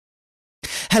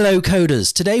Hello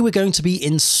coders, today we're going to be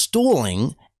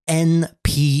installing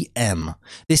NPM.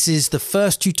 This is the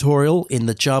first tutorial in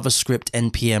the JavaScript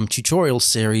NPM tutorial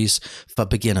series for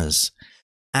beginners.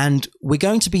 And we're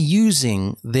going to be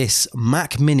using this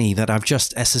Mac Mini that I've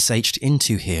just SSH'd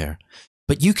into here.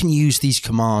 But you can use these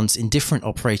commands in different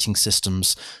operating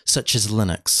systems, such as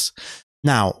Linux.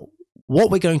 Now,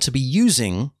 what we're going to be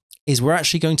using is we're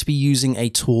actually going to be using a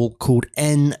tool called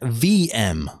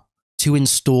Nvm to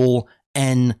install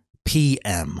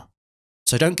NPM.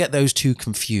 So don't get those two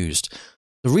confused.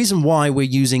 The reason why we're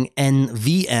using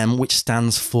Nvm, which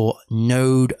stands for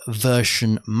Node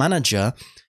Version Manager,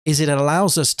 is it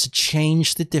allows us to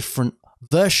change the different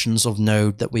versions of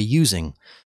Node that we're using.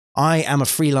 I am a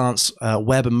freelance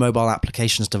web and mobile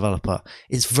applications developer.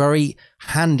 It's very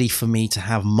handy for me to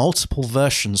have multiple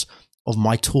versions of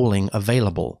my tooling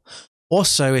available.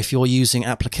 Also, if you're using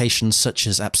applications such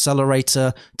as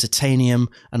Accelerator, Titanium,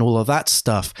 and all of that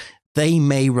stuff, they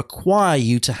may require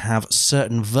you to have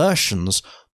certain versions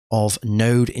of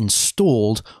Node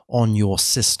installed on your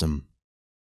system.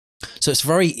 So it's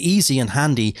very easy and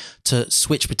handy to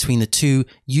switch between the two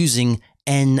using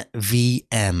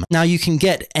Nvm. Now you can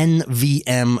get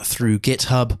Nvm through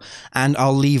GitHub, and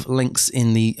I'll leave links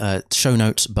in the show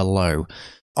notes below.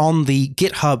 On the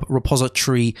GitHub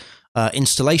repository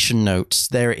installation notes,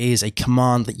 there is a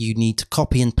command that you need to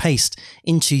copy and paste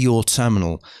into your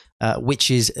terminal,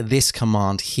 which is this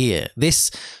command here.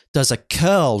 This does a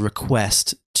curl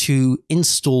request to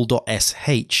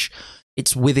install.sh.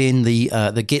 It's within the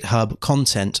GitHub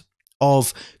content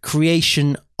of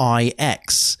creation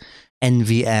ix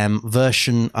NVM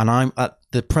version, and I'm at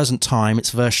the present time it's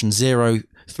version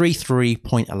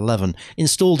 0.33.11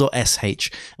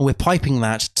 install.sh, and we're piping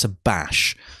that to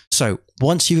bash. So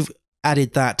once you've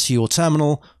added that to your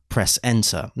terminal, press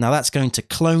enter. Now that's going to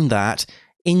clone that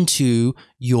into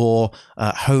your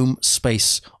home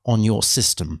space on your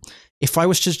system. If I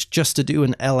was just to do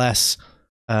an ls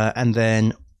and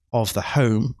then of the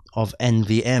home of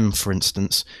NVM, for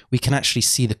instance, we can actually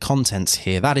see the contents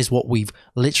here. That is what we've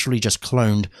literally just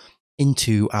cloned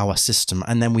into our system,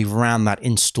 and then we've ran that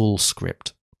install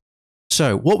script.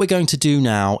 So what we're going to do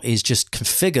now is just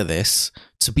configure this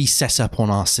to be set up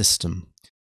on our system.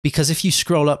 Because if you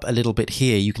scroll up a little bit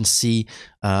here, you can see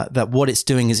that what it's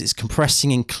doing is it's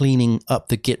compressing and cleaning up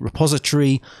the Git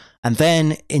repository. And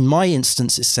then in my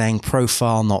instance, it's saying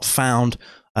profile not found,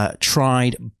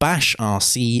 tried bash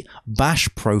rc, bash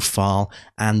profile,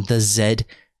 and the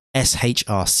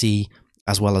zshrc,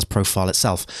 as well as profile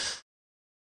itself.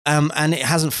 And it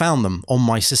hasn't found them on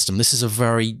my system. This is a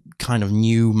very kind of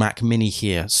new Mac Mini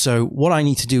here. So what I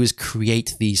need to do is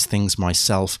create these things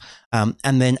myself, and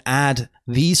then add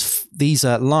these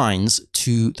lines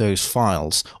to those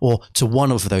files, or to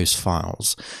one of those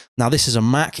files. Now this is a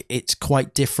Mac. It's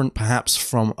quite different perhaps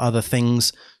from other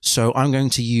things. So I'm going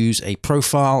to use a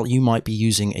profile. You might be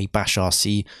using a bash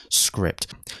rc script.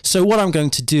 So what I'm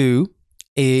going to do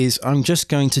is I'm just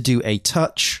going to do a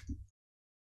touch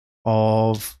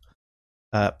of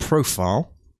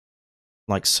profile,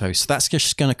 like so. So that's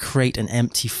just going to create an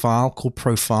empty file called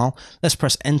profile. Let's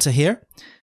press enter here,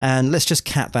 and let's just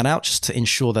cat that out just to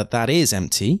ensure that that is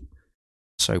empty.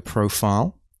 So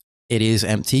profile, it is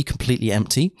empty, completely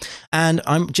empty. And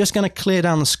I'm just going to clear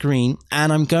down the screen,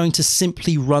 and I'm going to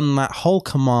simply run that whole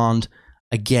command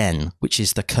again, which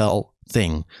is the curl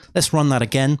thing. Let's run that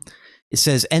again. It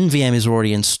says NVM is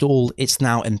already installed. It's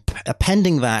now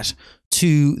appending that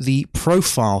to the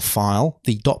profile file,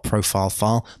 the .profile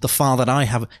file, the file that I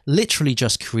have literally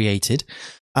just created.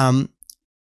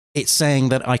 It's saying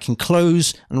that I can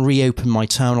close and reopen my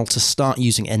terminal to start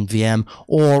using NVM,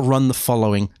 or run the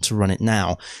following to run it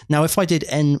now. Now, if I did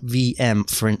NVM,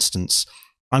 for instance,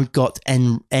 I've got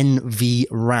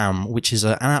NVRAM, which is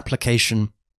an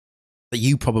application that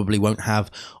you probably won't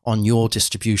have on your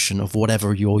distribution of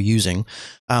whatever you're using.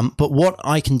 But what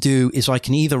I can do is I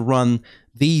can either run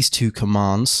these two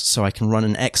commands, so I can run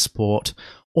an export,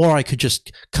 or I could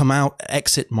just come out,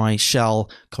 exit my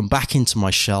shell, come back into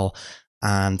my shell,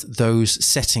 and those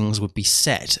settings would be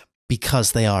set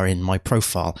because they are in my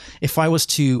profile. If I was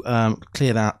to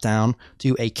clear that down,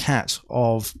 do a cat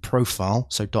of profile,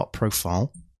 so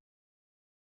 .profile,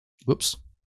 whoops,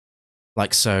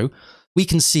 like so, we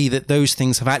can see that those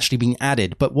things have actually been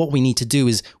added. But what we need to do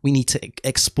is we need to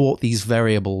export these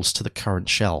variables to the current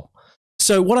shell.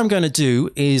 So what I'm going to do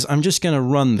is I'm just going to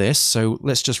run this. So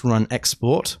let's just run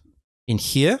export in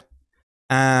here,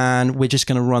 and we're just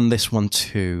going to run this one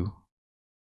too.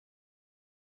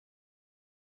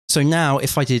 So now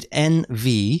if I did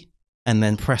NV and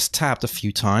then press tab a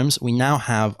few times, we now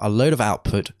have a load of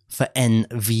output for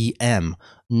NVM,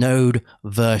 Node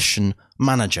Version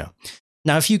Manager.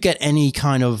 Now, if you get any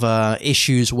kind of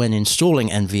issues when installing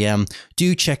NVM,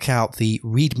 do check out the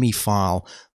README file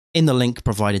in the link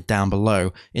provided down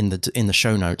below in the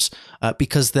show notes,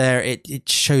 because there it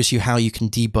shows you how you can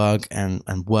debug and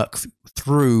work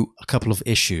through a couple of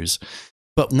issues.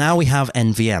 But now we have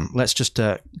NVM. Let's just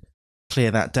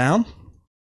clear that down,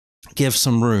 give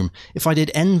some room. If I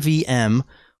did NVM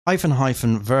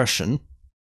 -- version,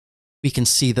 we can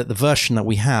see that the version that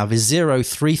we have is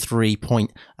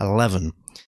 0.33.11.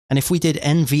 And if we did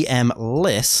NVM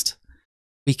list,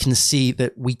 we can see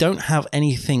that we don't have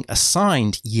anything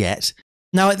assigned yet.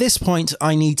 Now, at this point,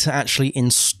 I need to actually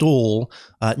install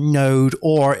Node,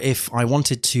 or if I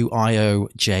wanted to,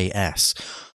 IO.js.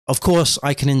 Of course,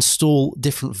 I can install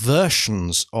different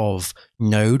versions of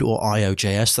Node or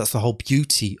IO.js. That's the whole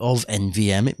beauty of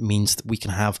NVM. It means that we can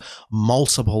have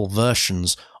multiple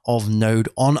versions of Node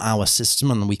on our system,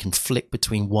 and we can flick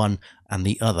between one and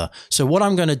the other. So what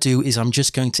I'm going to do is I'm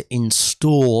just going to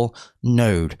install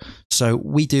Node. So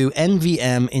we do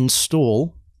NVM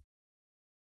install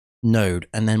Node,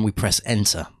 and then we press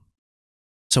enter.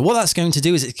 So what that's going to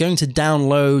do is it's going to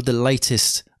download the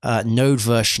latest Node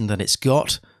version that it's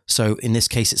got. So in this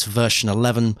case, it's version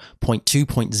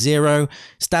 11.2.0.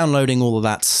 It's downloading all of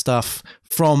that stuff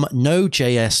from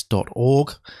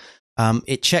nodejs.org.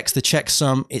 It checks the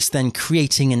checksum. It's then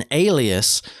creating an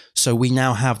alias. So we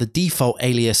now have the default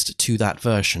alias to that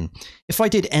version. If I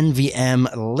did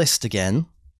NVM list again,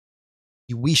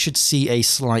 we should see a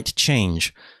slight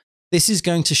change. This is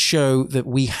going to show that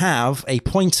we have a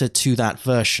pointer to that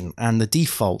version, and the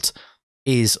default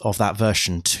is of that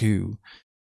version too.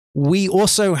 We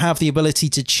also have the ability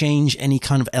to change any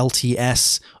kind of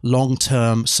LTS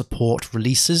long-term support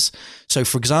releases. So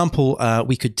for example,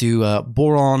 we could do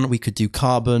boron, we could do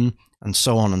carbon, and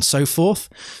so on and so forth.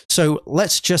 So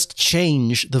let's just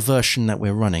change the version that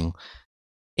we're running.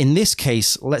 In this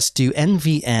case, let's do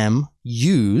NVM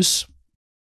use,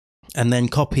 and then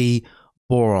copy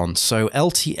boron. So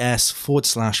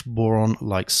LTS/boron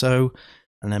like so,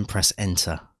 and then press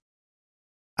enter.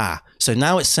 So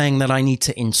now it's saying that I need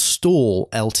to install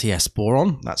LTS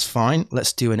boron. That's fine.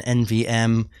 Let's do an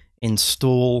NVM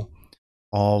install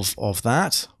of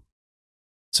that.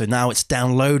 So now it's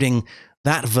downloading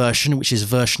that version, which is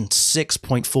version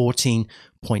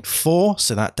 6.14.4.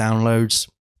 So that downloads.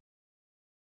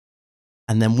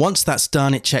 And then once that's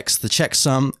done, it checks the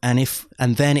checksum, and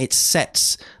then it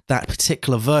sets that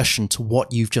particular version to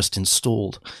what you've just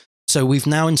installed. So we've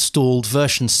now installed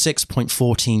version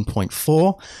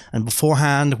 6.14.4, and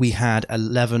beforehand we had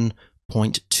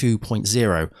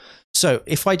 11.2.0. So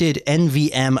if I did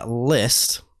NVM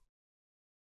list,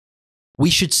 we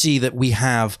should see that we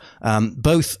have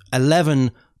both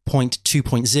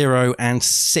 11.2.0 and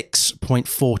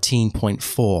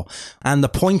 6.14.4. And the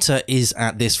pointer is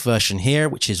at this version here,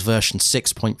 which is version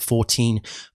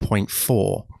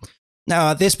 6.14.4.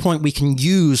 Now, at this point, we can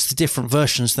use the different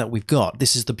versions that we've got.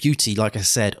 This is the beauty, like I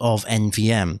said, of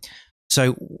NVM.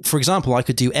 So, for example, I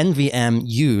could do NVM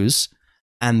use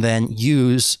and then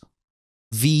use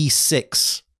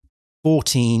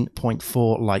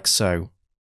v6.14.4 like so.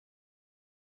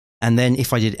 And then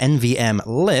if I did NVM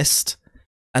list,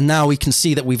 and now we can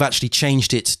see that we've actually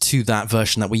changed it to that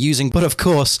version that we're using. But of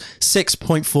course,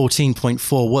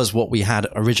 6.14.4 was what we had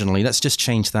originally. Let's just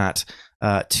change that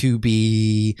to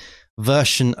be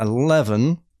version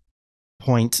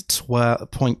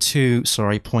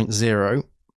 11.2.0.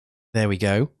 There we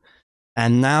go.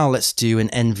 And now let's do an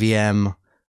NVM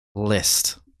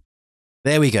list.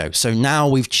 There we go. So now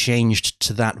we've changed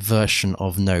to that version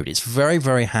of Node. It's very,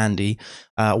 very handy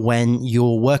when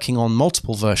you're working on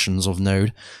multiple versions of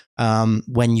Node,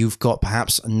 when you've got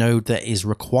perhaps a node that is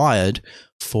required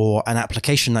for an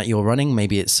application that you're running.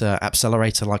 Maybe it's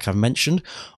Accelerator, like I've mentioned,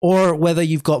 or whether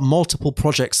you've got multiple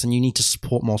projects and you need to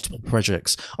support multiple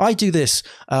projects. I do this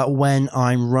when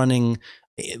I'm running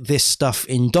this stuff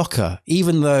in Docker.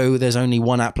 Even though there's only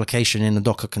one application in a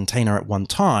Docker container at one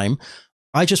time,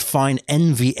 I just find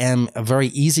NVM a very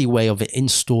easy way of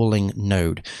installing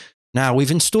Node. Now,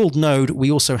 we've installed Node.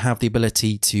 We also have the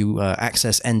ability to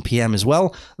access NPM as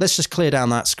well. Let's just clear down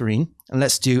that screen, and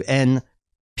let's do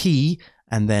NP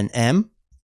and then M.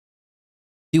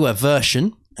 Do a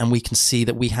version, and we can see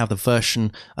that we have the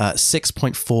version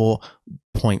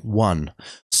 6.4.1.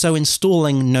 So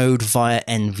installing Node via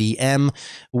NVM,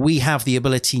 we have the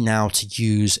ability now to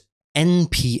use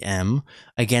NPM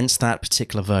against that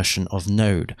particular version of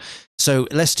Node. So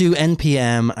let's do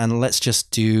NPM, and let's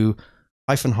just do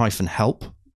 --help.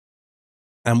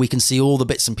 and we can see all the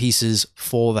bits and pieces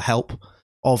for the help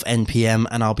of NPM,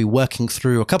 and I'll be working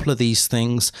through a couple of these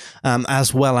things,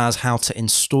 as well as how to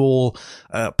install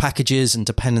packages and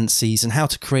dependencies and how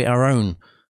to create our own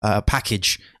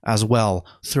package as well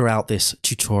throughout this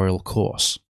tutorial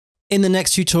course. In the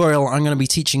next tutorial, I'm going to be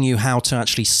teaching you how to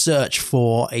actually search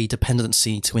for a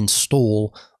dependency to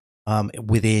install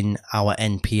within our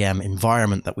NPM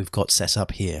environment that we've got set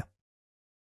up here.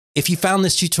 If you found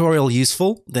this tutorial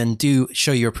useful, then do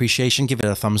show your appreciation, give it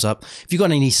a thumbs up. If you've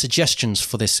got any suggestions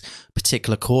for this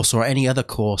particular course or any other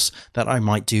course that I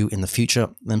might do in the future,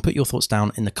 then put your thoughts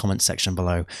down in the comment section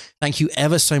below. Thank you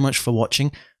ever so much for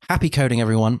watching. Happy coding,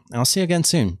 everyone. I'll see you again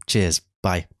soon. Cheers.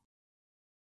 Bye.